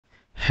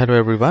Hello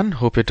everyone,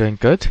 hope you're doing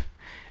good.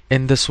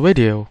 In this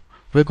video,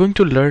 we're going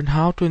to learn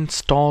how to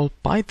install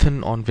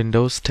Python on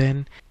Windows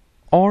 10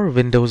 or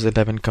Windows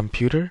 11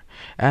 computer,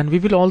 and we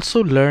will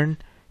also learn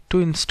to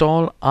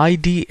install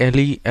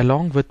IDLE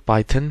along with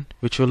Python,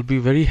 which will be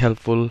very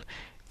helpful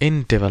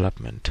in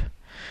development.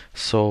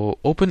 So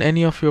open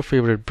any of your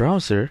favorite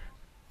browser,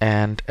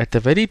 and at the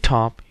very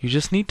top you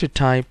just need to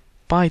type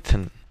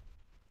Python,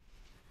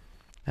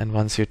 and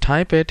once you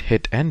type it,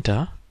 hit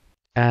enter.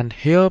 And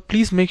here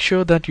please make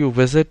sure that you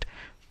visit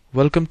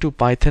welcome to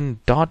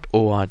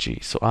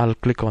python.org. So I'll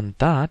click on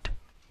that,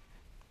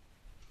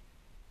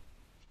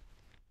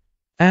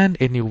 and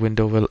a new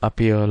window will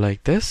appear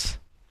like this.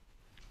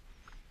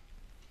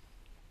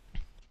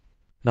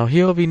 Now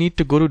here we need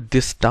to go to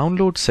this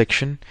download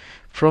section.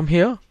 From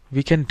here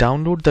we can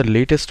download the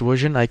latest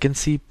version. I can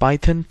see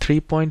Python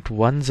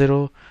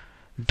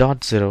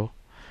 3.10.0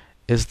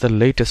 is the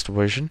latest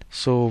version,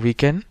 so we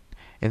can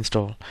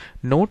install.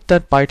 Note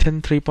that Python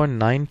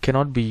 3.9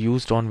 cannot be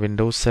used on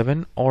Windows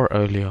 7 or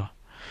earlier.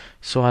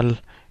 So I'll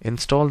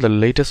install the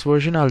latest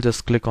version. I'll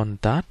just click on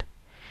that,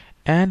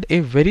 and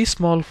a very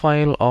small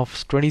file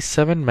of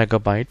 27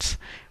 megabytes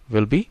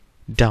will be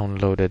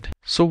downloaded.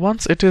 So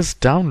once it is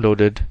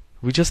downloaded,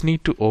 we just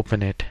need to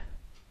open it.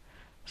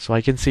 So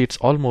I can see it's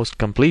almost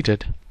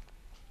completed,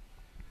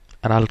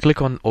 and I'll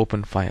click on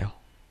open file.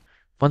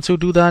 Once you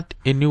do that,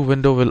 a new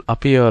window will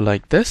appear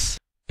like this.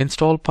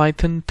 Install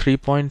Python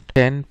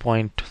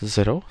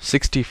 3.10.0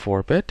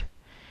 64-bit,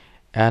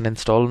 and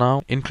install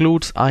now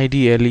includes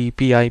IDLE,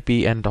 PIP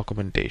and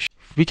documentation.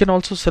 We can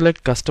also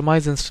select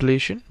customize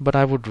installation, but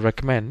I would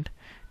recommend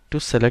to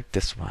select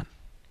this one.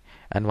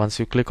 And once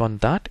you click on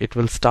that, it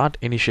will start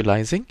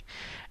initializing,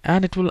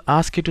 and it will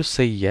ask you to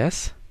say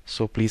yes.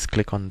 So please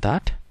click on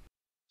that.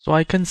 So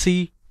I can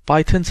see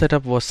Python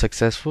setup was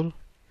successful,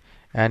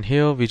 and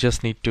here we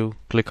just need to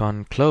click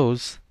on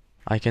close.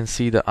 I can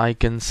see the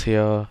icons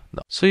here.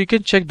 So you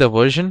can check the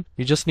version.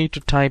 You just need to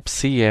type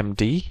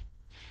cmd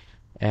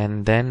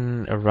and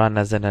then run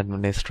as an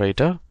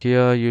administrator.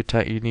 Here you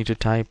need to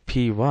type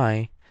py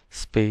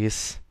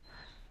space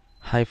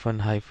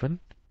 --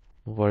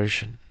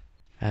 version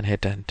and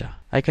hit enter.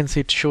 I can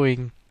see it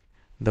showing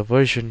the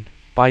version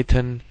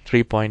Python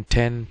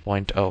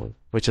 3.10.0,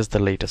 which is the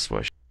latest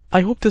version.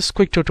 I hope this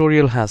quick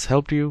tutorial has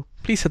helped you.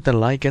 Please hit the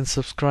like and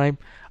subscribe.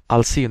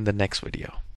 I'll see you in the next video.